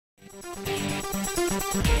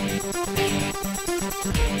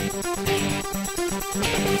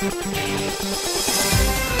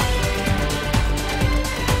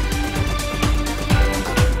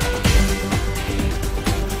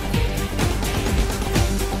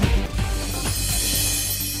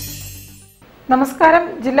നമസ്കാരം.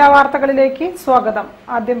 ജില്ലാ വാർത്തകളിലേക്ക് സ്വാഗതം.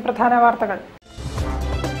 ആദ്യം പ്രധാന വാർത്തകൾ.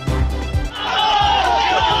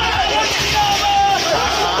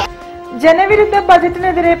 ജനവിരുദ്ധ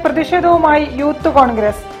ബജറ്റിനെതിരെ പ്രതിഷേധവുമായി യൂത്ത്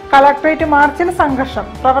കോൺഗ്രസ്. കളക്ടറേറ്റ് മാർച്ചിൽ സംഘർഷം.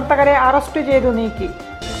 പ്രവർത്തകരെ അറസ്റ്റ് ചെയ്തു നീക്കി.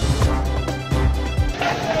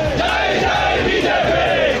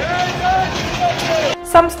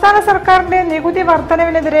 സംസ്ഥാന സർക്കാരിന്റെ നികുതി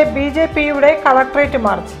വർധനവിനെതിരെ ബിജെപിയുടെ കളക്ടറേറ്റ്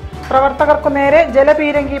മാർച്ച്. പ്രവർത്തകർക്കു നേരെ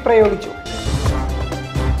ജലപീരങ്കി പ്രയോഗിച്ചു.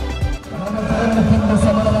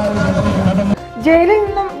 ജയിലിൽ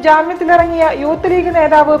നിന്നും ജാമ്യത്തിലിറങ്ങിയ യൂത്ത് ലീഗ്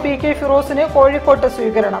നേതാവ് പി.കെ. ഫിറോസിന് കോഴിക്കോട്ട്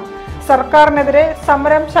സ്വീകരണം. സർക്കാരിനെതിരെ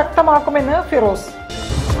സമരം ശക്തമാക്കുമെന്ന് ഫിറോസ്.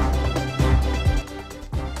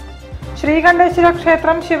 ശ്രീകണ്ഠേശ്വര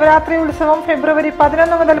ക്ഷേത്രം ശിവരാത്രി ഉത്സവം ഫെബ്രുവരി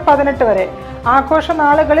 11 മുതൽ 18 വരെ. ആഘോഷ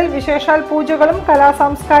നാളുകളിൽ വിശേഷാൽ പൂജകളും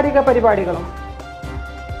കലാസാംസ്കാരിക പരിപാടികളും.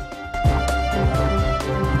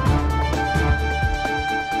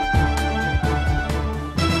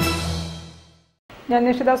 ഞാൻ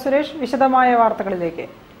നിഷിത സുരേഷ്. വിശദമായ വാർത്തകളിലേക്ക്.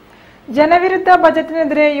 ജനവിരുദ്ധ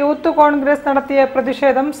ബജറ്റിനെതിരെ യൂത്ത് കോൺഗ്രസ് നടത്തിയ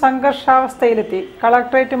പ്രതിഷേധം സംഘർഷാവസ്ഥയിലെത്തി.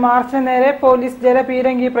 കളക്ടറേറ്റ് മാർച്ചിന് നേരെ പോലീസ്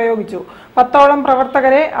ജലപീരങ്കി പ്രയോഗിച്ചു. 10ഓളം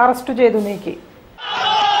പ്രവർത്തകരെ അറസ്റ്റ് ചെയ്തു നീക്കി.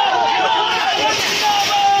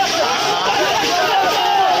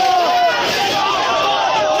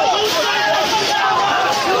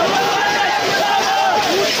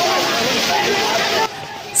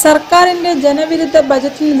 സർക്കാരിന്റെ ജനവിരുദ്ധ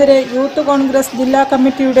ബജറ്റിനെതിരെ യൂത്ത് കോൺഗ്രസ് ജില്ലാ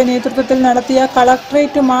കമ്മിറ്റിയുടെ നേതൃത്വത്തിൽ നടത്തിയ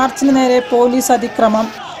കളക്ടറേറ്റ് മാർച്ചിന് നേരെ പോലീസ് അതിക്രമം.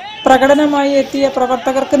 പ്രകടനമായി എത്തിയ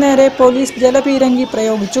പ്രവർത്തകർക്ക് നേരെ പോലീസ് ജലപീരങ്കി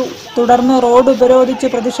പ്രയോഗിച്ചു. തുടർന്ന് റോഡ് ഉപരോധിച്ച്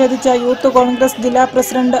പ്രതിഷേധിച്ച യൂത്ത് കോൺഗ്രസ് ജില്ലാ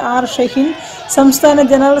പ്രസിഡന്റ് ആർ ഷഹീൻ, സംസ്ഥാന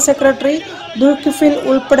ജനറൽ സെക്രട്ടറി ദുൽഖിഫിൽ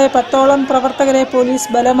ഉൾപ്പെടെ 10ഓളം പ്രവർത്തകരെ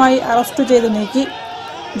പോലീസ് ബലമായി അറസ്റ്റ് ചെയ്തു നീക്കി.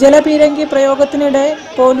 ജലപീരങ്കി പ്രയോഗത്തിനിടെ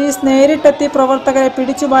പോലീസ് നേരിട്ടെത്തി പ്രവർത്തകരെ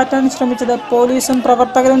പിടിച്ചുമാറ്റാൻ ശ്രമിച്ചത് പോലീസും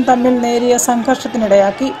പ്രവർത്തകരും തമ്മിൽ നേരിയ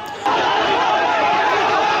സംഘർഷത്തിനിടയാക്കി.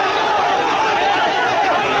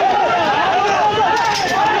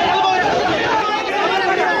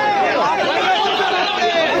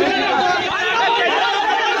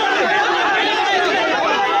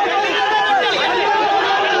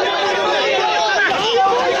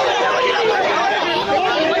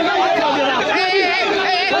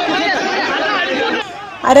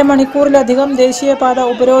 അരമണിക്കൂറിലധികം ദേശീയപാത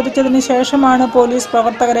ഉപരോധിച്ചതിനു ശേഷമാണ് പോലീസ്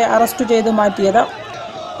പ്രവർത്തകരെ അറസ്റ്റ് ചെയ്തു മാറ്റിയത്.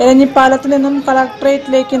 എരഞ്ഞിപ്പാലത്തു നിന്നും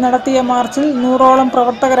കളക്ടറേറ്റിലേക്ക് നടത്തിയ മാർച്ചിൽ 100ഓളം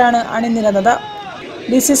പ്രവർത്തകരാണ് അണിനിരന്നത്.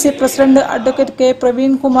 DCC president advocate K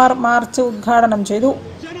Praveenkumar March ഉദ്ഘാടനം ചെയ്തു.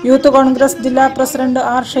 യൂത്ത് കോൺഗ്രസ് ജില്ലാ പ്രസിഡന്റ്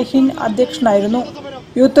ആർ ഷഹീൻ അധ്യക്ഷനായിരുന്നു.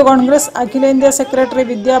 യൂത്ത് കോൺഗ്രസ് അഖിലേന്ത്യാ സെക്രട്ടറി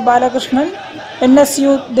വിദ്യാ ബാലകൃഷ്ണൻ,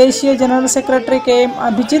 NSU ദേശീയ general secretary KM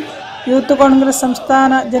Abhijith, youth Congress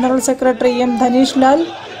സംസ്ഥാന general secretary M Dhaneesh Lal,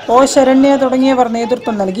 O Saranya തുടങ്ങിയവർ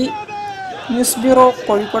നേതൃത്വം നൽകി. News bureau,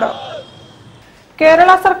 Kozhikode. കേരള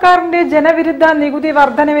സർക്കാരിന്റെ ജനവിരുദ്ധ നികുതി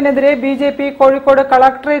വർധനവിനെതിരെ ബിജെപി കോഴിക്കോട്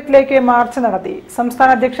കളക്ടറേറ്റിലേക്ക് മാർച്ച് നടത്തി. സംസ്ഥാന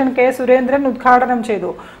അധ്യക്ഷൻ കെ സുരേന്ദ്രൻ ഉദ്ഘാടനം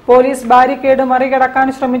ചെയ്തു. പോലീസ് ബാരിക്കേഡ് മറികടക്കാൻ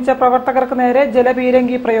ശ്രമിച്ച പ്രവർത്തകർക്ക് നേരെ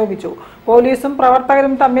ജലപീരങ്കി പ്രയോഗിച്ചു. പോലീസും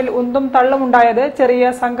പ്രവർത്തകരും തമ്മിൽ ഉന്തും തള്ളുമുണ്ടായത്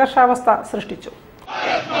ചെറിയ സംഘർഷാവസ്ഥ സൃഷ്ടിച്ചു.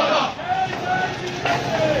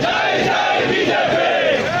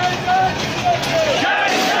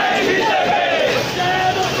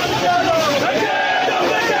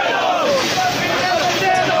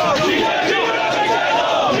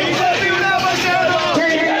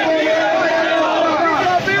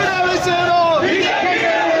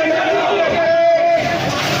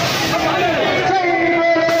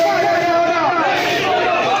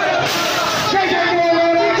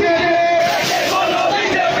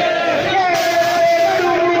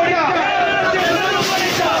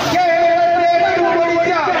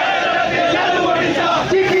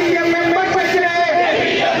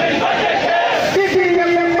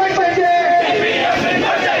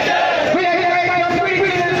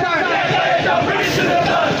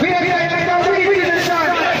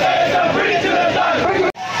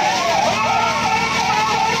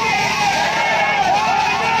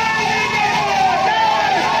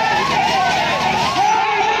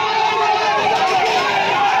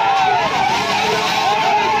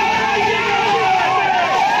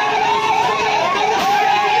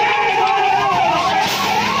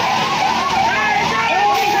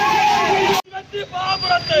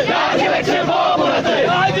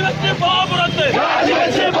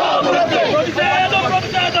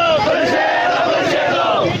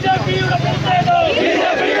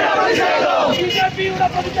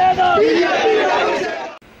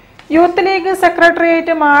 യൂത്ത് ലീഗ്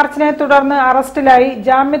സെക്രട്ടേറിയറ്റ് മാർച്ചിനെ തുടർന്ന് അറസ്റ്റിലായി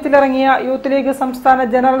ജാമ്യത്തിലിറങ്ങിയ യൂത്ത് ലീഗ് സംസ്ഥാന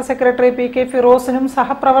ജനറൽ സെക്രട്ടറി പി കെ ഫിറോസിനും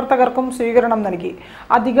സഹപ്രവർത്തകർക്കും സ്വീകരണം നൽകി.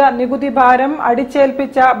 അധിക നികുതി ഭാരം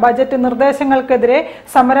അടിച്ചേൽപ്പിച്ച ബജറ്റ് നിർദ്ദേശങ്ങൾക്കെതിരെ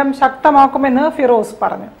സമരം ശക്തമാക്കുമെന്ന് ഫിറോസ്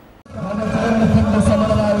പറഞ്ഞു.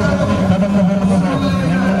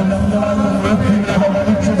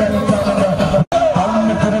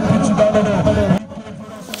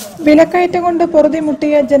 വിലക്കയറ്റം കൊണ്ട്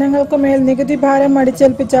പൊറുതിമുട്ടിയ ജനങ്ങൾക്കുമേൽ നികുതി ഭാരം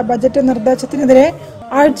അടിച്ചേൽപ്പിച്ച ബജറ്റ് നിർദ്ദേശത്തിനെതിരെ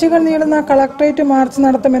ആഴ്ചകൾ നീളുന്ന കളക്ടറേറ്റ് മാർച്ച്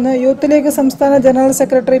നടത്തുമെന്ന് യൂത്ത് ലീഗ് സംസ്ഥാന general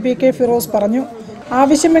secretary P K Firoz പറഞ്ഞു.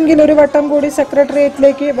 ആവശ്യമെങ്കിൽ ഒരു വട്ടം കൂടി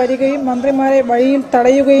സെക്രട്ടേറിയറ്റിലേക്ക് വരികയും മന്ത്രിമാരെ വഴിയിൽ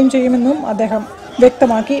തടയുകയും ചെയ്യുമെന്നും അദ്ദേഹം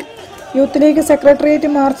വ്യക്തമാക്കി. യൂത്ത് ലീഗ് സെക്രട്ടേറിയറ്റ്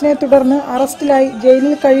മാർച്ചിനെ തുടർന്ന് അറസ്റ്റിലായി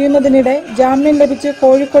ജയിലിൽ കഴിയുന്നതിനിടെ ജാമ്യം ലഭിച്ച്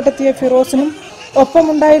കോഴിക്കോട്ടെത്തിയ ഫിറോസിനും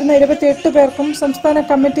ഒപ്പമുണ്ടായിരുന്ന 28 പേർക്കും സംസ്ഥാന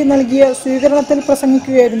കമ്മിറ്റി നൽകിയ സ്വീകരണത്തിൽ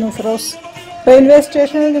പ്രസംഗിക്കുകയായിരുന്നു ഫിറോസ്. റെയിൽവേ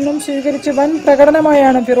സ്റ്റേഷനിൽ നിന്നും സ്വീകരിച്ച് വൻ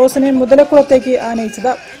പ്രകടനമായാണ് ഫിറോസിനെ മുതലക്കുളത്തേക്ക്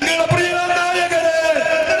ആനയിച്ചത്.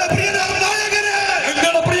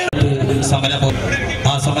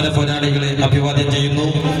 സമര പോരാളികളെ അഭിവാദ്യം ചെയ്യുന്നു.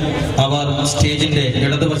 അവർ സ്റ്റേജിന്റെ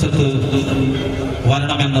ഇടതുവശത്ത്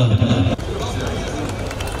വരണമെന്ന്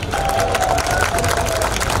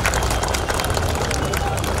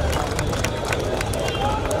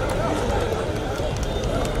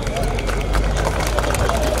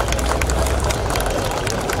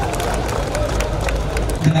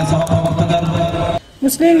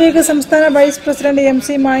മുസ്ലിം ലീഗ് സംസ്ഥാന vice president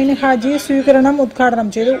MC mine Haji സ്വീകരണം ഉദ്ഘാടനം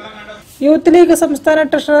ചെയ്തു. യൂത്ത് ലീഗ് സംസ്ഥാന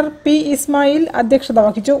ട്രഷറർ പി ഇസ്മായിൽ അധ്യക്ഷത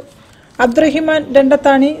വഹിച്ചു. അബ്ദുറഹിമാൻ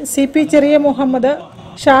രണ്ടത്താണി, CP ചെറിയ Muhammad,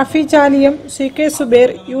 Shafi Chaliyam, CK Zubair,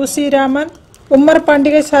 UC Raman, Ummer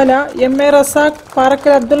Pandikasala, MA Razak,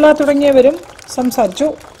 Parakkal Abdulla തുടങ്ങിയവരും സംസാരിച്ചു.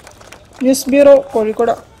 News bureau,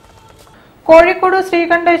 Kozhikode. കോഴിക്കോട്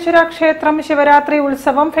ശ്രീകണ്ഠേശ്വര ക്ഷേത്രം ശിവരാത്രി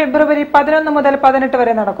ഉത്സവം ഫെബ്രുവരി 11 മുതൽ 18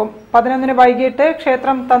 വരെ നടക്കും. 11 വൈകിട്ട്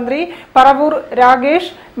ക്ഷേത്രം തന്ത്രി പറവൂർ രാഗേഷ്,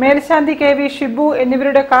 മേൽശാന്തി KV ഷിബു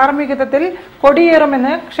എന്നിവരുടെ കാർമ്മികത്വത്തിൽ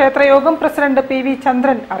കൊടിയേറുമെന്ന് ക്ഷേത്രയോഗം പ്രസിഡന്റ് PV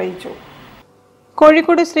ചന്ദ്രൻ അറിയിച്ചു.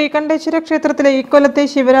 കോഴിക്കോട് ശ്രീകണ്ഠേശ്വര ക്ഷേത്രത്തിലെ ഇക്കൊല്ലത്തെ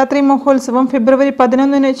ശിവരാത്രി മഹോത്സവം ഫെബ്രുവരി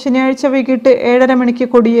 11 ശനിയാഴ്ച വൈകിട്ട് 7:30 മണിക്ക്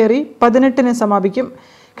കൊടിയേറി 18 സമാപിക്കും.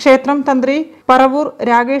 ക്ഷേത്രം തന്ത്രി പറവൂർ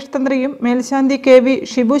രാഗേഷ് തന്ത്രിയും മേൽശാന്തി KV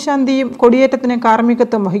ഷിബു ശാന്തിയും കൊടിയേറ്റത്തിന്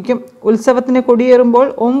കാർമ്മികത്വം വഹിക്കും. ഉത്സവത്തിന് കൊടിയേറുമ്പോൾ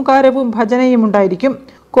ഓംകാരവും ഭജനയും ഉണ്ടായിരിക്കും.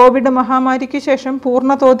 കോവിഡ് മഹാമാരിക്ക് ശേഷം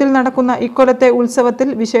പൂർണ്ണ തോതിൽ നടക്കുന്ന ഇക്കൊല്ലത്തെ ഉത്സവത്തിൽ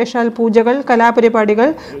വിശേഷാൽ പൂജകൾ, കലാപരിപാടികൾ,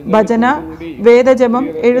 ഭജന, വേദജപം,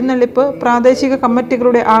 എഴുന്നള്ളിപ്പ്, പ്രാദേശിക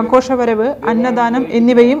കമ്മിറ്റികളുടെ ആഘോഷവരവ്, അന്നദാനം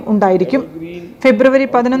എന്നിവയും ഉണ്ടായിരിക്കും. ഫെബ്രുവരി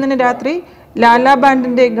 11 രാത്രി ലാലാ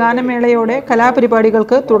ബാൻഡിന്റെ ഗാനമേളയോടെ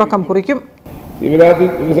കലാപരിപാടികൾക്ക് തുടക്കം കുറിക്കും. ശിവരാത്രി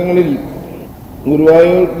ദിവസങ്ങളിൽ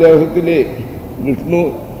ഗുരുവായൂർ ദേവസ്വത്തിലെ വിഷ്ണു,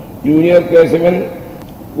 ജൂനിയർ കേശവൻ,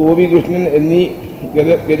 ഗോപികൃഷ്ണൻ എന്നീ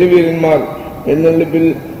ഗജവീരന്മാർ എഴുന്നള്ളിപ്പിൽ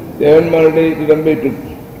ദേവന്മാരുടെ ഇടംപേറ്റും.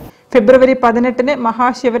 ഫെബ്രുവരി 18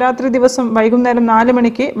 മഹാശിവരാത്രി ദിവസം വൈകുന്നേരം 4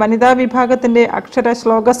 മണിക്ക് വനിതാ വിഭാഗത്തിന്റെ അക്ഷര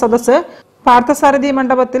ശ്ലോക സദസ് പാർത്ഥസാരഥി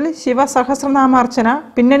മണ്ഡപത്തിൽ ശിവസഹസ്രനാമാർച്ചന,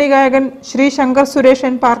 പിന്നണി ഗായകൻ ശ്രീ ശങ്കർ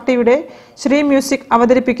സുരേഷൻ പാർട്ടിയുടെ ശ്രീ മ്യൂസിക്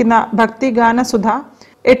അവതരിപ്പിക്കുന്ന ഭക്തി ഗാനസുധ,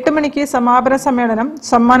 8 മണിക്ക് സമാപന സമ്മേളനം,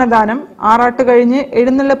 സമ്മാനദാനം, ആറാട്ട് കഴിഞ്ഞ്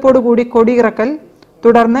എഴുന്നള്ളപ്പോടുകൂടി കൊടിയിറക്കൽ,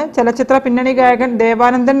 തുടർന്ന് ചലച്ചിത്ര പിന്നണി ഗായകൻ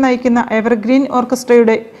ദേവാനന്ദൻ നയിക്കുന്ന എവർഗ്രീൻ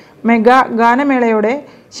ഓർക്കസ്ട്രയുടെ മെഗാ ഗാനമേളയോടെ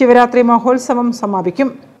ശിവരാത്രി മഹോത്സവം സമാപിക്കും.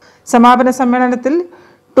 സമാപന സമ്മേളനത്തിൽ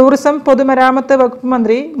ടൂറിസം പൊതുമരാമത്ത് വകുപ്പ്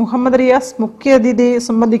മന്ത്രി മുഹമ്മദ് റിയാസ് മുഖ്യാതിഥിയെ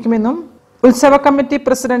സംബന്ധിക്കുമെന്നും ഉത്സവ കമ്മിറ്റി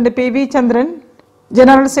പ്രസിഡന്റ് PV ചന്ദ്രൻ,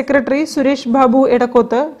 general secretary Suresh Babu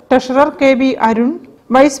Edakkoth, treasurer KV Arun,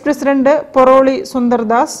 vice president Poroli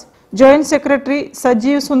Sundar Das, joint secretary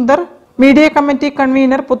Sajeev Sundar, media committee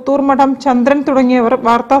convener Puthur മഠം ചന്ദ്രൻ തുടങ്ങിയവർ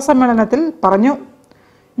വാർത്താ സമ്മേളനത്തിൽ പറഞ്ഞു.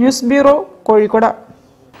 News bureau, Kozhikode.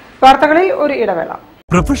 വാർത്തകളിൽ ഒരു ഇടവേള.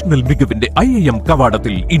 പ്രൊഫഷണൽ മികവിന്റെ IIM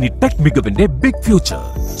കവാടത്തിൽ ഇനി ടെക് മികവിന്റെ big future.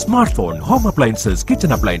 Smart phone, home appliances,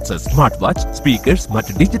 kitchen appliances, smart watch, speakers,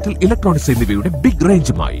 മറ്റ് ഡിജിറ്റൽ ഇലക്ട്രോണിക്സ് എന്നിവയുടെ ബിഗ്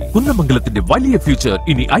റേഞ്ചുമായി കുന്നമംഗലത്തിന്റെ വലിയ ഫ്യൂച്ചർ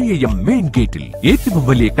ഇനി IIM മെയിൻ ഗേറ്റിൽ. ഏറ്റവും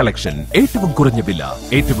വലിയ കളക്ഷൻ, ഏറ്റവും കുറഞ്ഞ വില,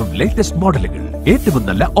 ഏറ്റവും ലേറ്റസ്റ്റ് മോഡലുകൾ, ഏറ്റവും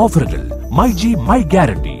നല്ല ഓഫറുകൾ, മൈ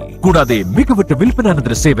ഗ്യാരണ്ടി. കൂടാതെ മികവുറ്റ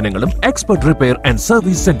വിൽപ്പനാനന്തര സേവനങ്ങളും എക്സ്പെർട്ട് റിപ്പയർ ആൻഡ്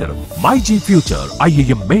സർവീസ് സെന്ററും. MyG future,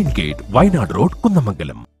 IIM main gate, Wayanad road,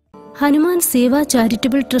 Kunnamangalam. Hanuman സേവാ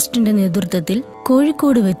ചാരിറ്റബിൾ ട്രസ്റ്റിന്റെ നേതൃത്വത്തിൽ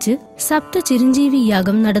കോഴിക്കോട് വെച്ച് സപ്ത ചിരഞ്ജീവി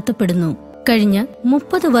യാഗം നടത്തപ്പെടുന്നു. കഴിഞ്ഞ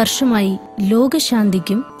 30 വർഷമായി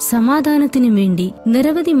ലോകശാന്തിക്കും സമാധാനത്തിനും വേണ്ടി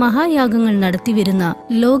നിരവധി മഹായാഗങ്ങൾ നടത്തിവരുന്ന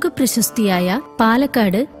ലോകപ്രശസ്തിയായ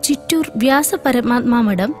പാലക്കാട് ചിറ്റൂർ വ്യാസപരമാത്മാ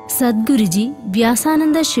മഠം സദ്ഗുരുജി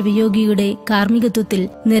വ്യാസാനന്ദ ശിവയോഗിയുടെ കാർമ്മികത്വത്തിൽ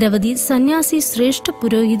നിരവധി സന്യാസി ശ്രേഷ്ഠ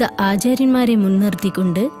പുരോഹിത ആചാര്യന്മാരെ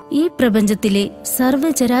മുൻനിർത്തിക്കൊണ്ട് ഈ പ്രപഞ്ചത്തിലെ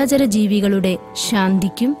സർവ്വചരാചര ജീവികളുടെ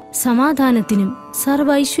ശാന്തിക്കും സമാധാനത്തിനും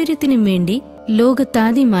സർവൈശ്വര്യത്തിനും വേണ്ടി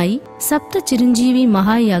ലോകത്താദ്യമായി സപ്തചിരഞ്ജീവി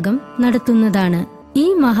മഹായാഗം നടത്തുന്നതാണ്. ഈ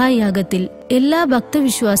മഹായാഗത്തിൽ എല്ലാ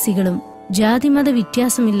ഭക്തവിശ്വാസികളും ജാതിമത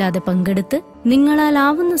വ്യത്യാസമില്ലാതെ പങ്കെടുത്ത്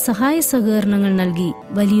നിങ്ങളാലാവുന്ന സഹായ സഹകരണങ്ങൾ നൽകി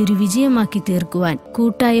വലിയൊരു വിജയമാക്കി തീർക്കുവാൻ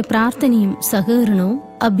കൂട്ടായ പ്രാർത്ഥനയും സഹകരണവും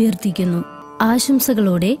അഭ്യർത്ഥിക്കുന്നു.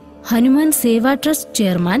 ആശംസകളോടെ ഹനുമാൻ സേവാ ട്രസ്റ്റ്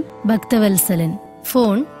ചെയർമാൻ ഭക്തവത്സലൻ.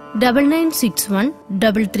 ഫോൺ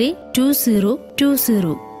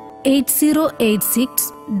 9961332020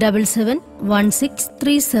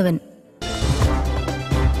 8086771637.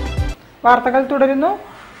 വാർത്തകൾ തുടരുന്നു.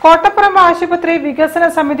 കോട്ടപ്പുറം ആശുപത്രി വികസന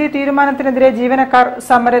സമിതി തീരുമാനത്തിനെതിരെ ജീവനക്കാർ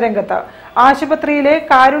സമരരംഗത്ത്. ആശുപത്രിയിലെ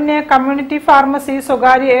കാരുണ്യ കമ്മ്യൂണിറ്റി ഫാർമസി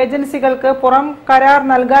സ്വകാര്യ ഏജൻസികൾക്ക് പുറം കരാർ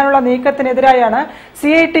നൽകാനുള്ള നീക്കത്തിനെതിരായാണ്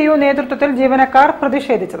CITU നേതൃത്വത്തിൽ ജീവനക്കാർ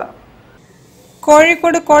പ്രതിഷേധിച്ചത്.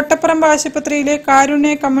 കോഴിക്കോട് കോട്ടപ്പുറം ആശുപത്രിയിലെ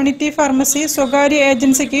കാരുണ്യ കമ്മ്യൂണിറ്റി ഫാർമസി സ്വകാര്യ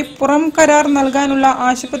ഏജൻസിക്ക് പുറം കരാർ നൽകാനുള്ള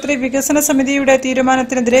ആശുപത്രി വികസന സമിതിയുടെ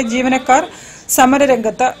തീരുമാനത്തിനെതിരെ ജീവനക്കാർ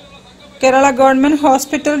സമരരംഗത്ത്. Kerala government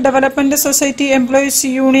hospital development society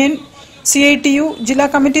employees union CITU ജില്ലാ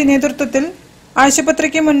കമ്മിറ്റി നേതൃത്വത്തിൽ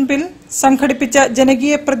ആശുപത്രിക്ക് മുൻപിൽ സംഘടിപ്പിച്ച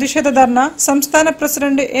ജനകീയ പ്രതിഷേധ ധർണ സംസ്ഥാന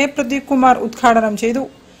പ്രസിഡന്റ് A. പ്രദീപ് കുമാർ ഉദ്ഘാടനം ചെയ്തു.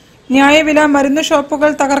 ന്യായവില മരുന്ന് ഷോപ്പുകൾ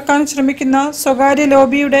തകർക്കാൻ ശ്രമിക്കുന്ന സ്വകാര്യ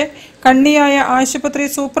ലോബിയുടെ കണ്ണിയായ ആശുപത്രി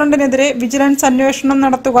സൂപ്രണ്ടിനെതിരെ വിജിലൻസ് അന്വേഷണം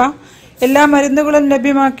നടത്തുക, എല്ലാ മരുന്നുകളും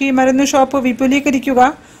ലഭ്യമാക്കി മരുന്ന് ഷോപ്പ് വിപുലീകരിക്കുക,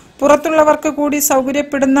 പുറത്തുള്ളവർക്ക് കൂടി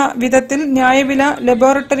സൗകര്യപ്പെടുന്ന വിധത്തിൽ ന്യായവില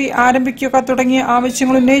ലബോറട്ടറി ആരംഭിക്കുക തുടങ്ങിയ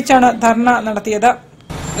ആവശ്യങ്ങൾ ഉന്നയിച്ചാണ് ധർണ നടത്തിയത്.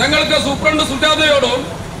 ഞങ്ങൾക്ക് സൂപ്രണ്ട് സുജാതയോടും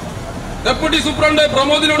ഡെപ്യൂട്ടി സൂപ്രണ്ട്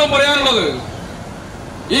പ്രമോദിനോടും പറയാനുള്ളത്,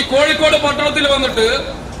 ഈ കോഴിക്കോട് പട്ടണത്തിൽ വന്നിട്ട്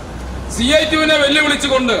CITUവിനെ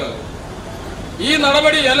വെല്ലുവിളിച്ചുകൊണ്ട് ഈ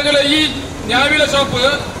നടപടി അല്ലെങ്കിൽ ഈ ന്യായവില ഷോപ്പ്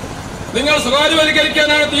നിങ്ങൾ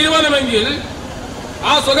സ്വകാര്യവൽക്കരിക്കാനാണ് തീരുമാനമെങ്കിൽ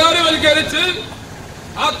ആ സ്വകാര്യവൽക്കരിച്ച്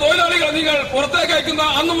ആ തൊഴിലാളികൾ നിങ്ങൾ പുറത്തേക്ക് അയക്കുന്ന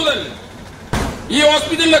അന്നു മുതൽ ഈ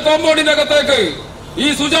ഹോസ്പിറ്റലിന്റെ കോമ്പൗണ്ടിന്റെ അകത്തേക്ക് ഈ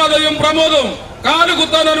സുജാതയും പ്രമോദും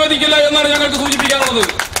കാലുകുത്താൻ അനുവദിക്കില്ല എന്നാണ് ഞങ്ങൾക്ക് സൂചിപ്പിക്കാനുള്ളത്.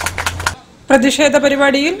 പ്രതിഷേധ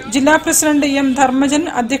പരിപാടിയിൽ ജില്ലാ പ്രസിഡന്റ് M. ധർമ്മജൻ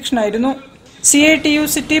അധ്യക്ഷനായിരുന്നു. CITU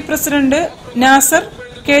city president Nasar,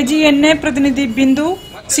 KGNA പ്രതിനിധി ബിന്ദു,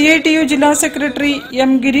 CITU ജില്ലാ secretary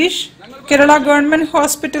M. Girish, Kerala government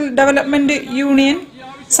hospital development union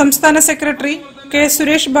സംസ്ഥാന സെക്രട്ടറി K.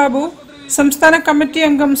 സുരേഷ് ബാബു, സംസ്ഥാന കമ്മിറ്റി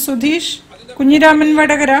അംഗം സുധീഷ്, കുഞ്ഞിരാമൻ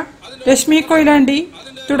വടകര, രശ്മി കൊയിലാണ്ടി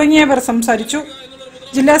തുടങ്ങിയവർ സംസാരിച്ചു.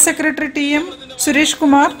 ജില്ലാ സെക്രട്ടറി TM സുരേഷ്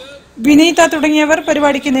കുമാർ, വിനീത തുടങ്ങിയവർ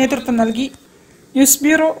പരിപാടിക്ക് നേതൃത്വം നൽകി. News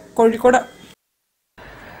bureau, Kozhikode.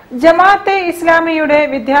 ജമാഅത്തെ ഇസ്ലാമിയുടെ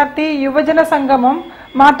വിദ്യാർത്ഥി യുവജന സംഗമം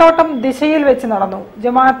മാത്തോട്ടം ദിശയിൽ വെച്ച് നടന്നു.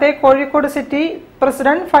 ജമാഅത്തെ കോഴിക്കോട് സിറ്റി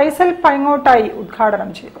പ്രസിഡന്റ് ഫൈസൽ പൈങ്ങോട്ടായി ഉദ്ഘാടനം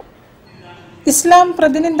ചെയ്തു. ഇസ്ലാം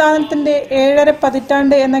പ്രതിനിധാനത്തിന്റെ 7.5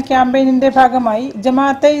 പതിറ്റാണ്ട് എന്ന ക്യാമ്പയിനിന്റെ ഭാഗമായി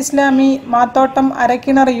ജമാഅത്തെ ഇസ്ലാമി മാത്തോട്ടം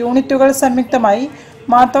അരക്കിണർ യൂണിറ്റുകൾ സംയുക്തമായി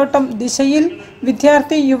മാത്തോട്ടം ദിശയിൽ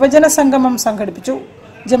വിദ്യാർത്ഥി യുവജന സംഗമം സംഘടിപ്പിച്ചു.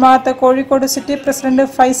 ജമാഅത്ത് കോഴിക്കോട് സിറ്റി പ്രസിഡന്റ്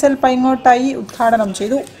ഫൈസൽ പൈങ്ങോട്ടായി ഉദ്ഘാടനം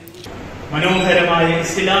ചെയ്തു. മനോഹരമായ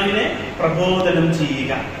ഇസ്ലാമിനെ പ്രബോധനം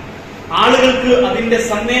ചെയ്യുക, ആളുകൾക്ക് അതിന്റെ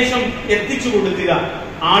സന്ദേശം എത്തിച്ചു കൊടുക്കുക,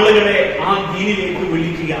 ആളുകളെ ആ ദീനിലേക്ക്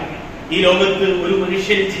വിളിക്കുക. ഈ ലോകത്ത് ഒരു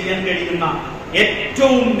മനുഷ്യന് ചെയ്യാൻ കഴിയുന്ന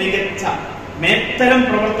ഏറ്റവും മികച്ച മേത്തരം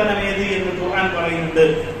പ്രവർത്തനമേത് എന്ന് ഖുർആൻ പറയുന്നുണ്ട്.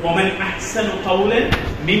 വമൻ അഹ്സനു ഖൗലൻ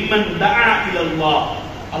മിമ്മൻ ദഅ ഇലല്ലാഹ്,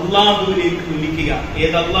 അല്ലാഹുവിലേക്ക് വിളിക്കുക.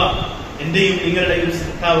 ഏതല്ലാഹ്? എന്റെയും നിങ്ങളുടെയും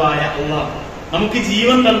സൃഷ്ടാവായ അല്ലാഹ്, നമുക്ക്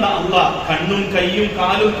ജീവൻ തന്ന അല്ലാഹ്, കണ്ണും കൈയും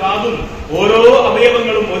കാലും കാതും ഓരോ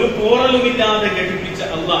അവയവങ്ങളും ഒരു പോറലുമില്ലാതെ ഘടിപ്പിച്ച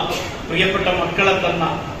അല്ലാഹ്, പ്രിയപ്പെട്ട മക്കളെ തന്ന,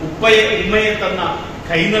 ഉമ്മയെ തന്ന,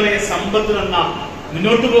 കൈനിറയെ സമ്പത്ത് തന്ന,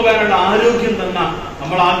 മുന്നോട്ട് പോകാനുള്ള ആരോഗ്യം തന്ന,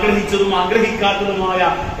 നമ്മൾ ആഗ്രഹിച്ചതും ആഗ്രഹിക്കാത്തതുമായ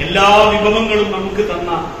എല്ലാ വിഭവങ്ങളും നമുക്ക് തന്ന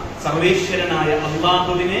സർവേശ്വരനായ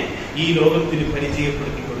അല്ലാഹുവിനെ ഈ ലോകത്തിന്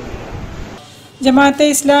പരിചയപ്പെടുത്തി കൊടുക്കുക. ജമാഅത്തെ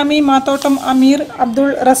ഇസ്ലാമി മാത്തോട്ടം അമീർ അബ്ദുൾ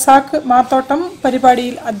റസാഖ് മാത്തോട്ടം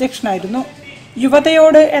പരിപാടിയിൽ അധ്യക്ഷനായിരുന്നു.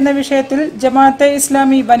 യുവതയോട് എന്ന വിഷയത്തിൽ ജമാഅത്തെ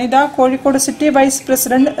ഇസ്ലാമി വനിത Kozhikode city vice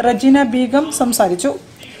president Regina Begum സംസാരിച്ചു.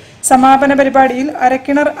 സമാപന പരിപാടിയിൽ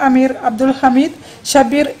അരക്കിണർ അമീർ അബ്ദുൽ ഹമീദ്,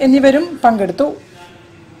 ഷബീർ എന്നിവരും പങ്കെടുത്തു.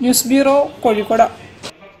 News bureau, Kozhikode.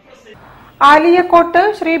 ആലിയക്കോട്ട്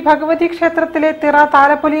ശ്രീ ഭഗവതി ക്ഷേത്രത്തിലെ തിറ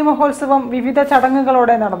താലപ്പൊലി മഹോത്സവം വിവിധ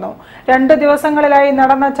ചടങ്ങുകളോടെ നടന്നു. 2 ദിവസങ്ങളിലായി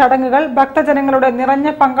നടന്ന ചടങ്ങുകൾ ഭക്തജനങ്ങളുടെ നിറഞ്ഞ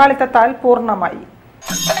പങ്കാളിത്തത്താൽ പൂർണ്ണമായി.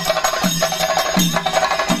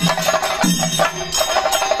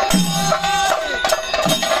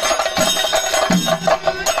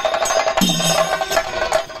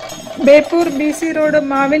 ബേപ്പൂർ BC റോഡ്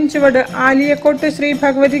മാവിൻ ചുവട് ആലിയക്കോട്ട് ശ്രീ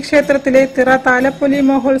ഭഗവതി ക്ഷേത്രത്തിലെ തിറ താലപ്പൊലി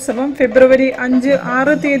മഹോത്സവം ഫെബ്രുവരി 5,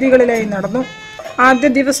 6 തീയതികളിലായി നടന്നു. ആദ്യ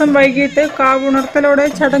ദിവസം വൈകിട്ട് കാവുണർത്തലോടെ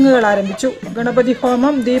ചടങ്ങുകൾ ആരംഭിച്ചു. ഗണപതി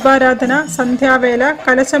ഹോമം, ദീപാരാധന, സന്ധ്യാവേല,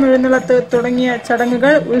 കലശമെഴുന്നള്ളത്ത് തുടങ്ങിയ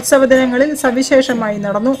ചടങ്ങുകൾ ഉത്സവ ദിനങ്ങളിൽ സവിശേഷമായി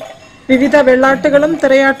നടന്നു. വിവിധ വെള്ളാട്ടുകളും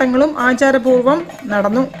തിറയാട്ടങ്ങളും ആചാരപൂർവ്വം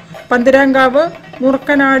നടന്നു. പന്തിരാങ്കാവ്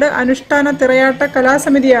മുറുക്കനാട് അനുഷ്ഠാന തിറയാട്ട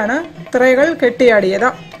കലാസമിതിയാണ് തിറകൾ കെട്ടിയാടിയത്.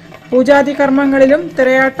 പൂജാതി കർമ്മങ്ങളിലും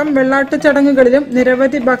തിറയാട്ടം വെള്ളാട്ട് ചടങ്ങുകളിലും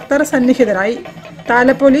നിരവധി ഭക്തർ സന്നിഹിതരായി.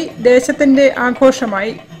 താലപ്പൊലി ദേശത്തിന്റെ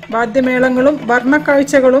ആഘോഷമായി. വാദ്യമേളങ്ങളും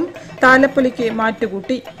വർണ്ണക്കാഴ്ചകളും താലപ്പൊലിക്ക്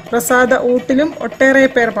മാറ്റുകൂട്ടി. പ്രസാദ ഊട്ടിലും ഒട്ടേറെ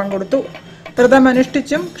പേർ പങ്കെടുത്തു.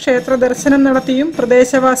 വ്രതമനുഷ്ഠിച്ചും ക്ഷേത്ര ദർശനം നടത്തിയും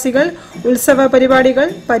പ്രദേശവാസികൾ ഉത്സവ പരിപാടികൾ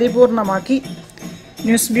പരിപൂർണമാക്കി.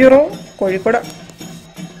 News bureau, Kozhikode.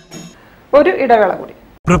 ഒരു ഇടവേള കൂടി.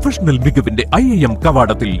 പ്രൊഫഷണൽ മികവിന്റെ IIM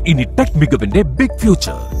കവാടത്തിൽ ഇനി ടെക് മികവിന്റെ big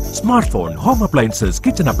future. Smart phone, home appliances,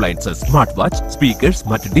 kitchen appliances, smart watch, speakers,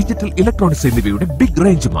 മറ്റ് ഡിജിറ്റൽ ഇലക്ട്രോണിക്സ് എന്നിവയുടെ ബിഗ്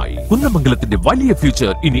റേഞ്ചുമായി കുന്നമംഗലത്തിന്റെ വലിയ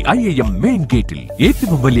ഫ്യൂച്ചർ ഇനി IIM മെയിൻ ഗേറ്റിൽ.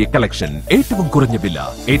 ഏറ്റവും വലിയ കളക്ഷൻ, ഏറ്റവും കുറഞ്ഞ വില,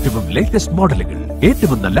 ഏറ്റവും ലേറ്റസ്റ്റ് മോഡലുകൾ,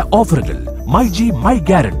 ഏറ്റവും നല്ല ഓഫറുകൾ, മൈ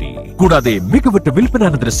ഗ്യാരണ്ടി. കൂടാതെ മികവുറ്റ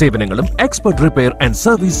വിൽപ്പനാനന്തര സേവനങ്ങളും എക്സ്പെർട്ട് റിപ്പയർ ആൻഡ്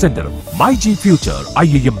സർവീസ് സെന്ററും. My future,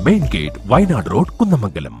 IIM main gate, Wayanad road,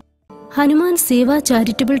 Kunnamangalam. Hanuman Seva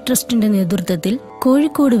charitable ട്രസ്റ്റിന്റെ നേതൃത്വത്തിൽ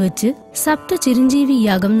കോഴിക്കോട് വെച്ച് സപ്ത ചിരഞ്ജീവി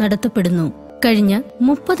യാഗം നടത്തപ്പെടുന്നു. കഴിഞ്ഞ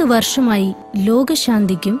 30 വർഷമായി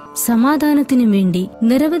ലോകശാന്തിക്കും സമാധാനത്തിനും വേണ്ടി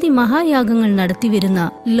നിരവധി മഹായാഗങ്ങൾ നടത്തിവരുന്ന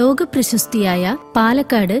ലോകപ്രശസ്തിയായ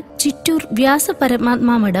പാലക്കാട് ചിറ്റൂർ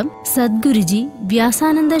വ്യാസപരമാത്മാ മഠം സദ്ഗുരുജി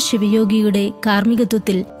വ്യാസാനന്ദ ശിവയോഗിയുടെ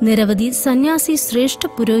കാർമ്മികത്വത്തിൽ നിരവധി സന്യാസി ശ്രേഷ്ഠ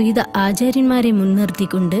പുരോഹിത ആചാര്യന്മാരെ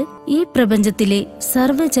മുൻനിർത്തിക്കൊണ്ട് ഈ പ്രപഞ്ചത്തിലെ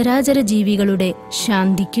സർവചരാചര ജീവികളുടെ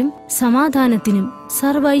ശാന്തിക്കും സമാധാനത്തിനും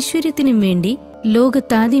സർവൈശ്വര്യത്തിനും വേണ്ടി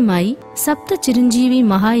ലോകത്താദ്യമായി സപ്ത ചിരഞ്ജീവി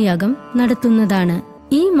മഹായാഗം നടത്തുന്നതാണ്.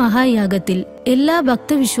 ഈ മഹായാഗത്തിൽ എല്ലാ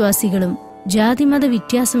ഭക്തവിശ്വാസികളും ജാതിമത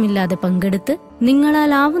വ്യത്യാസമില്ലാതെ പങ്കെടുത്ത്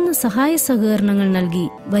നിങ്ങളാലാവുന്ന സഹായ സഹകരണങ്ങൾ നൽകി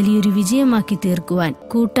വലിയൊരു വിജയമാക്കി തീർക്കുവാൻ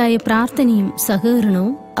കൂട്ടായ പ്രാർത്ഥനയും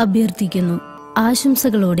സഹകരണവും അഭ്യർത്ഥിക്കുന്നു.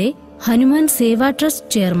 ആശംസകളോടെ ഹനുമാൻ സേവാ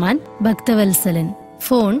ട്രസ്റ്റ് ചെയർമാൻ ഭക്തവത്സലൻ.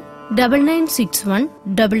 ഫോൺ 9961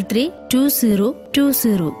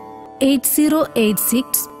 332020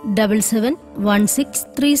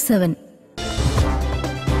 8086771637.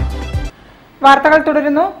 വാർത്തകൾ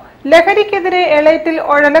തുടരുന്നു. ലഹരിക്കെതിരെ എളേറ്റിൽ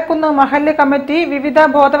ഒഴലക്കുന്ന് മഹല്ല് കമ്മിറ്റി വിവിധ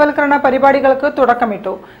ബോധവൽക്കരണ പരിപാടികൾക്ക്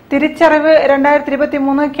തുടക്കമിട്ടു. തിരിച്ചറിവ്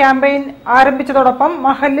 2023 ക്യാമ്പയിൻ ആരംഭിച്ചതോടൊപ്പം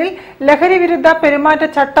മഹല്ലിൽ ലഹരി വിരുദ്ധ പെരുമാറ്റ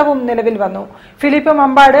ചട്ടവും നിലവിൽ വന്നു. ഫിലിപ്പ്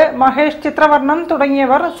മമ്പാട്, മഹേഷ് ചിത്രവർണം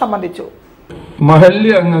തുടങ്ങിയവർ സംബന്ധിച്ചു.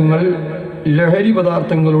 മഹല്ല് അംഗങ്ങൾ ലഹരി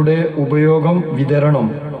പദാർത്ഥങ്ങളുടെ ഉപയോഗം, വിതരണം,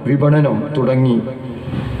 വിപണനം തുടങ്ങി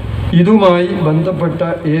ഇതുമായി ബന്ധപ്പെട്ട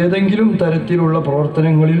ഏതെങ്കിലും തരത്തിലുള്ള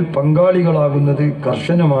പ്രവർത്തനങ്ങളിൽ പങ്കാളികളാകുന്നത്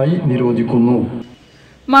കർശനമായി നിരോധിക്കുന്നു.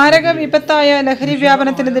 മാരക വിപത്തായ ലഹരി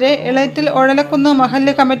വ്യാപനത്തിനെതിരെ എളേറ്റിൽ ഒഴലക്കുന്ന്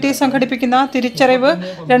മഹല്ല് കമ്മിറ്റി സംഘടിപ്പിക്കുന്ന തിരിച്ചറിവ്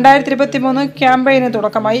 2023 ക്യാമ്പയിന്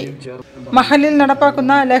തുടക്കമായി. മഹല്ലിൽ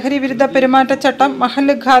നടപ്പാക്കുന്ന ലഹരി വിരുദ്ധ പെരുമാറ്റച്ചട്ടം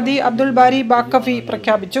മഹല്ല് ഖാദി അബ്ദുൾ ബാരി ബാക്കഫി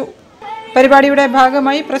പ്രഖ്യാപിച്ചു. പരിപാടിയുടെ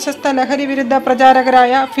ഭാഗമായി പ്രശസ്ത ലഹരി വിരുദ്ധ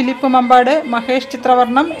പ്രചാരകരായ ഫിലിപ്പ് മമ്പാട്, മഹേഷ്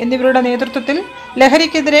ചിത്രവർണം എന്നിവരുടെ നേതൃത്വത്തിൽ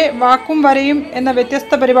ലഹരിക്കെതിരെ വാക്കും വരയും എന്ന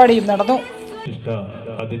വ്യത്യസ്ത പരിപാടിയും നടന്നു.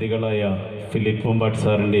 അതിഥികളായ ഫിലിപ്പ് മമ്പാട്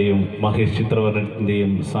സാറിന്റെയും മഹേഷ്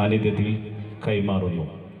ചിത്രവർണത്തിന്റെയും സാന്നിധ്യത്തിൽ കൈമാറുന്നു.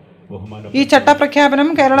 ഈ ചട്ടപ്രഖ്യാപനം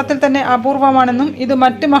കേരളത്തിൽ തന്നെ അപൂർവമാണെന്നും ഇത്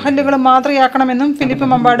മറ്റ് മഹല്ലുകളും മാതൃകയാക്കണമെന്നും ഫിലിപ്പ്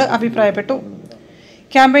മമ്പാട് അഭിപ്രായപ്പെട്ടു.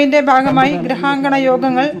 ക്യാമ്പയിന്റെ ഭാഗമായി ഗൃഹാങ്കണ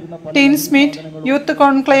യോഗങ്ങൾ, teens meet, youth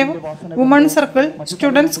conclave, woman circle,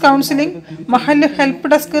 students counselling, മഹല്ല് ഹെൽപ്പ്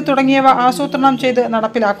ഡെസ്ക് തുടങ്ങിയവ ആസൂത്രണം ചെയ്ത്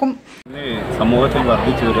നടപ്പിലാക്കും. സമൂഹത്തിൽ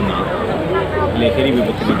വർദ്ധിച്ചു വരുന്ന ലഹരി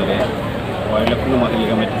വിപത്തിനെതിരെ ഒഴലക്കുന്ന് മഹല്ല്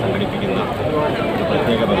കമ്മിറ്റി സംഘടിപ്പിക്കുന്ന ഒരു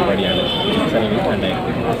പ്രത്യേക പരിപാടിയാണ് തിരിച്ചറിവ്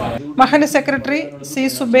 2023. മഹല്ല് സെക്രട്ടറി സി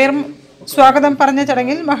സുബൈർ സ്വാഗതം പറഞ്ഞ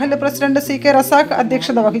ചടങ്ങിൽ മഹല്ല് പ്രസിഡന്റ് CK റസാഖ്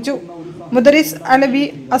അധ്യക്ഷത വഹിച്ചു. മുദരിസ് അലവി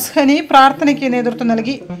അസ്ഹനി പ്രാർത്ഥനയ്ക്ക് നേതൃത്വം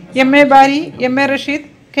നൽകി. MA ബാരി, MA Rasheed,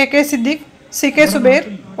 KK Siddique, CK Zubair,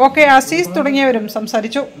 OK Azeez തുടങ്ങിയവരും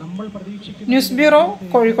സംസാരിച്ചു. News bureau,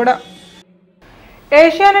 Kozhikode.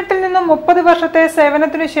 ഏഷ്യാനെറ്റിൽ നിന്നും 30 വർഷത്തെ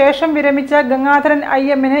സേവനത്തിനു ശേഷം വിരമിച്ച ഗംഗാധരൻ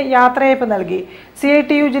IM-ന് യാത്രയയപ്പ് നൽകി.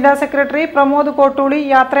 CITU ജില്ലാ സെക്രട്ടറി പ്രമോദ് കോട്ടൂളി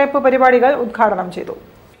യാത്രയയപ്പ് പരിപാടികൾ ഉദ്ഘാടനം ചെയ്തു.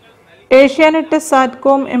 Asianet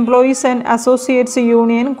satcom employees and associates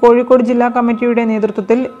union Kozhikode ജില്ലാ കമ്മിറ്റിയുടെ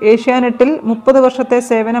നേതൃത്വത്തിൽ ഏഷ്യാനെറ്റിൽ 30 വർഷത്തെ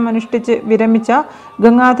സേവനമനുഷ്ഠിച്ച് വിരമിച്ച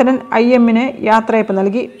ഗംഗാധരൻ IM-ന് യാത്രയയപ്പ്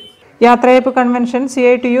നൽകി. യാത്രയയപ്പ് കൺവെൻഷൻ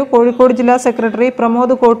CITU കോഴിക്കോട് ജില്ലാ സെക്രട്ടറി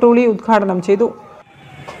പ്രമോദ് കോട്ടൂളി ഉദ്ഘാടനം ചെയ്തു.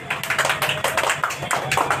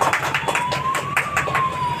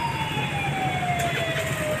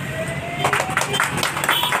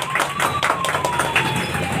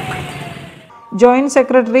 ജോയിന്റ്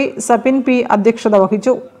സെക്രട്ടറി സപിൻ പി അധ്യക്ഷത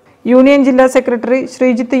വഹിച്ചു. യൂണിയൻ ജില്ലാ സെക്രട്ടറി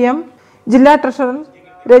ശ്രീജിത്ത് എം, ജില്ലാ treasurer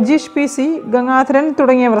Rajeesh P C, Gangadharan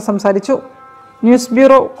തുടങ്ങിയവർ സംസാരിച്ചു. News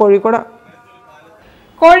bureau, Kozhikode.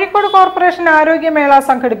 Kozhikode corporation ആരോഗ്യമേള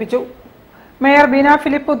സംഘടിപ്പിച്ചു. മേയർ ബീന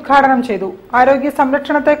ഫിലിപ്പ് ഉദ്ഘാടനം ചെയ്തു. ആരോഗ്യ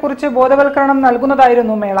സംരക്ഷണത്തെക്കുറിച്ച് ബോധവൽക്കരണം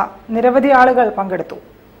നൽകുന്നതായിരുന്നു മേള. നിരവധി ആളുകൾ പങ്കെടുത്തു.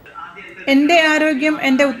 എന്റെ ആരോഗ്യം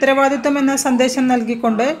എന്റെ ഉത്തരവാദിത്വം എന്ന സന്ദേശം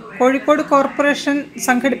നൽകിക്കൊണ്ട് കോഴിക്കോട് കോർപ്പറേഷൻ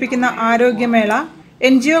സംഘടിപ്പിക്കുന്ന ആരോഗ്യമേള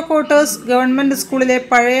NGO ക്വാർട്ടേഴ്സ് ഗവൺമെന്റ് സ്കൂളിലെ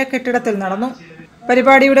പഴയ കെട്ടിടത്തിൽ നടന്നു.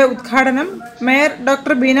 പരിപാടിയുടെ ഉദ്ഘാടനം മേയർ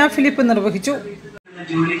ഡോക്ടർ ബീന ഫിലിപ്പ് നിർവഹിച്ചു.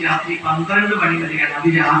 ജോലി രാത്രി 12 മണി വരെയാണ്,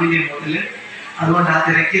 അതിരാവിലെ മുതൽ. അതുകൊണ്ട് ആ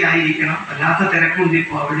തിരക്കിലായിരിക്കണം. അല്ലാത്ത തിരക്കുണ്ട്.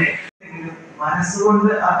 ഇപ്പോൾ അവിടെ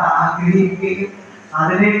മനസ്സുകൊണ്ട് അത് ആഗ്രഹിക്കുകയും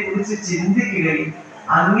അതിനെക്കുറിച്ച് ചിന്തിക്കുകയും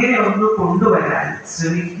അങ്ങനെ ഒന്ന് കൊണ്ടുവരാൻ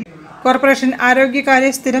ശ്രമിക്കുക. കോർപ്പറേഷൻ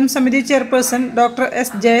ആരോഗ്യകാര്യ സ്ഥിരം സമിതി ചെയർപേഴ്സൺ ഡോക്ടർ S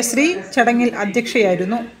ജയശ്രീ ചടങ്ങിൽ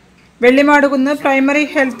അധ്യക്ഷയായിരുന്നു. Vellimadukunnu primary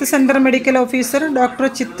health centre medical officer doctor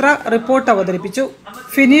ചിത്ര റിപ്പോർട്ട് അവതരിപ്പിച്ചു.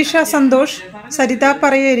 ഫിനീഷ Santhosh, Saritha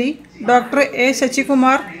Parayeri, doctor A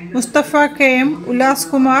Sasikumar, Mustafa KM, Ullas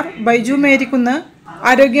Kumar, Baiju Merikunnu,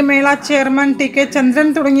 ആരോഗ്യമേള chairman TK ചന്ദ്രൻ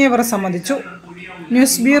തുടങ്ങിയവർ സംബന്ധിച്ചു.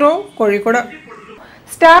 News bureau, Kozhikode.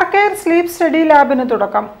 Star care sleep study ലാബിന്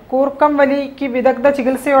തുടക്കം. കൂർക്കം വലിക്ക് വിദഗ്ധ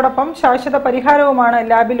ചികിത്സയോടൊപ്പം ശാശ്വത പരിഹാരവുമാണ്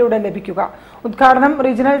ലാബിലൂടെ ലഭിക്കുക. ഉദ്ഘാടനം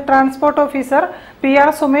regional transport officer PR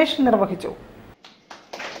Sumesh നിർവഹിച്ചു.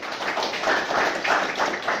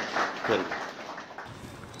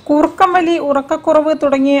 കൂർക്കം വലി, ഉറക്കക്കുറവ്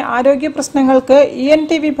തുടങ്ങിയ ആരോഗ്യ പ്രശ്നങ്ങൾക്ക്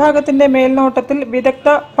ENT വിഭാഗത്തിന്റെ മേൽനോട്ടത്തിൽ വിദഗ്ധ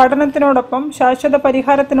പഠനത്തിനോടൊപ്പം ശാശ്വത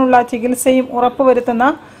പരിഹാരത്തിനുള്ള ചികിത്സയും ഉറപ്പുവരുത്തുന്ന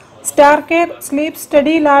സ്റ്റാർ കെയർ സ്ലീപ്പ്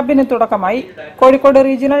സ്റ്റഡി ലാബിന് തുടക്കമായി. Kozhikode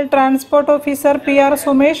regional transport officer PR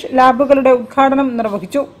Sumesh ലാബുകളുടെ ഉദ്ഘാടനം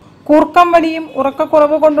നിർവഹിച്ചു. കൂർക്കം വലിയും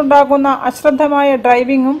ഉറക്കക്കുറവ് കൊണ്ടുണ്ടാകുന്ന അശ്രദ്ധമായ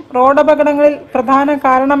ഡ്രൈവിംഗും റോഡപകടങ്ങളിൽ പ്രധാന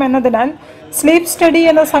കാരണമെന്നതിനാൽ സ്ലീപ്പ് സ്റ്റഡി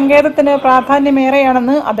എന്ന സങ്കേതത്തിന്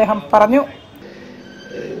പ്രാധാന്യമേറെയാണെന്ന് അദ്ദേഹം പറഞ്ഞു.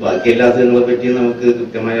 ബാക്കി എല്ലാ അസുഖങ്ങളെ പറ്റി നമുക്ക്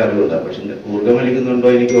കൃത്യമായ അറിവുണ്ടാകും. പക്ഷെ കൂർക്കം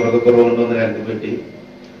വലിക്കുന്നുണ്ടോ, എനിക്ക് ഉറക്കക്കുറവുണ്ടോ എന്ന കാര്യത്തെ പറ്റി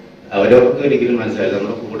അവരവർക്ക് ഒരിക്കലും മനസ്സിലായില്ല.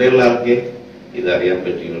 നമ്മുടെ കൂടെയുള്ള ആൾക്ക് ഇതറിയാൻ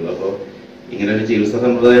പറ്റുകയുള്ളൂ. അപ്പോൾ ഇങ്ങനെ ഒരു ചികിത്സാ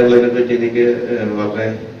സമ്പ്രദായമുള്ളതിനെ പറ്റി എനിക്ക് വളരെ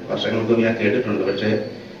വർഷങ്ങൾക്കും ഞാൻ കേട്ടിട്ടുണ്ട്. പക്ഷേ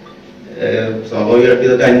സ്വാഭാവികമായിട്ട്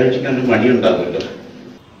ഇതൊക്കെ അന്വേഷിക്കാൻ ഒരു മടിയുണ്ടാകുമല്ലോ.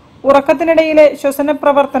 ഉറക്കത്തിനിടയിലെ ശ്വസന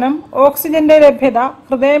പ്രവർത്തനം, ഓക്സിജന്റെ ലഭ്യത,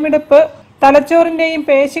 ഹൃദയമിടിപ്പ്, തലച്ചോറിന്റെയും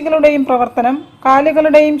പേശികളുടെയും പ്രവർത്തനം,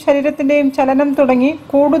 കാലുകളുടെയും ശരീരത്തിന്റെയും ചലനം തുടങ്ങി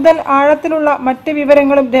കൂടുതൽ ആഴത്തിലുള്ള മറ്റ്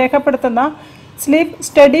വിവരങ്ങളും രേഖപ്പെടുത്തുന്ന സ്ലീപ്പ്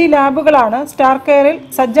സ്റ്റഡി ലാബുകളാണ് സ്റ്റാർ കെയറിൽ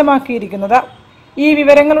സജ്ജമാക്കിയിരിക്കുന്നത്. ഈ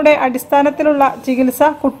വിവരങ്ങളുടെ അടിസ്ഥാനത്തിലുള്ള ചികിത്സ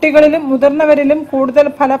കുട്ടികളിലും മുതിർന്നവരിലും കൂടുതൽ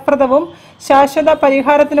ഫലപ്രദവും ശാശ്വത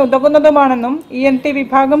പരിഹാരത്തിന് ഉതകുന്നതുമാണെന്നും ENT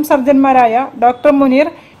വിഭാഗം സർജന്മാരായ ഡോക്ടർ മുനീർ,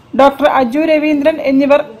 ഡോക്ടർ അജു രവീന്ദ്രൻ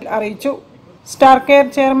എന്നിവർ അറിയിച്ചു. Star care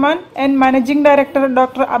chairman and managing director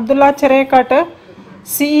doctor Abdulla ചെറേക്കാട്ട്,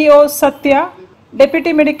 CEO Satya,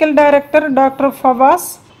 deputy medical director doctor Fawaz,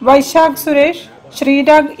 Vaishakh Suresh,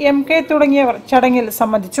 Sreerag MK തുടങ്ങിയവർ ചടങ്ങിൽ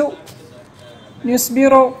സംബന്ധിച്ചു. News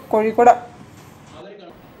bureau, Kozhikode.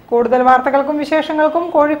 കൂടുതൽ വാർത്തകൾക്കും വിശേഷങ്ങൾക്കും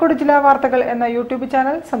കോഴിക്കോട് ജില്ലാ വാർത്തകൾ എന്ന YouTube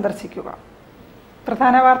ചാനൽ സന്ദർശിക്കുക.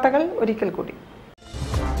 പ്രധാന വാർത്തകൾ ഒരിക്കൽ കൂടി.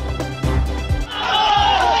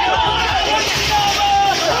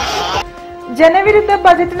 ജനവിരുദ്ധ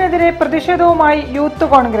ബജറ്റിനെതിരെ പ്രതിഷേധവുമായി യൂത്ത്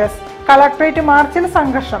കോൺഗ്രസ്. കളക്ടറേറ്റ് മാർച്ചിൽ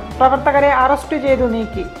സംഘർഷം. പ്രവർത്തകരെ അറസ്റ്റ് ചെയ്തു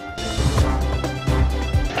നീക്കി.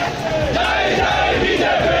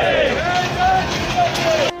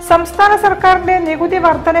 സംസ്ഥാന സർക്കാരിന്റെ നികുതി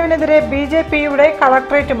വർധനവിനെതിരെ BJPയുടെ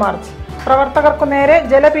കളക്ടറേറ്റ് മാർച്ച്. പ്രവർത്തകർക്കു നേരെ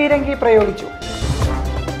ജലപീരങ്കി പ്രയോഗിച്ചു.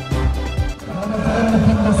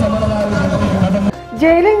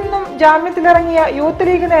 ജയിലിൽ നിന്നും ജാമ്യത്തിലിറങ്ങിയ യൂത്ത്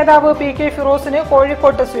ലീഗ് നേതാവ് PK ഫിറോസിന്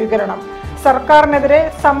കോഴിക്കോട്ട് സ്വീകരണം. സർക്കാരിനെതിരെ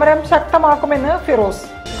സമരം ശക്തമാക്കുമെന്ന് ഫിറോസ്.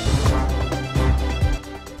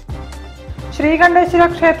 ശ്രീകണ്ഠേശ്വര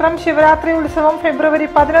ക്ഷേത്രം ശിവരാത്രി ഉത്സവം ഫെബ്രുവരി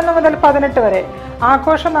 11 മുതൽ 18 വരെ.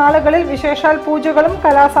 ആഘോഷ നാളുകളിൽ വിശേഷാൽ പൂജകളും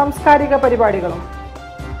കലാസാംസ്കാരിക പരിപാടികളും.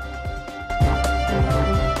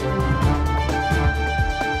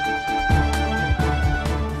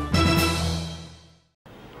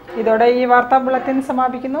 ഇതോടെ ഈ വാർത്താ ബുള്ളറ്റിൻ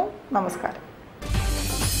സമാപിക്കുന്നു. നമസ്കാരം.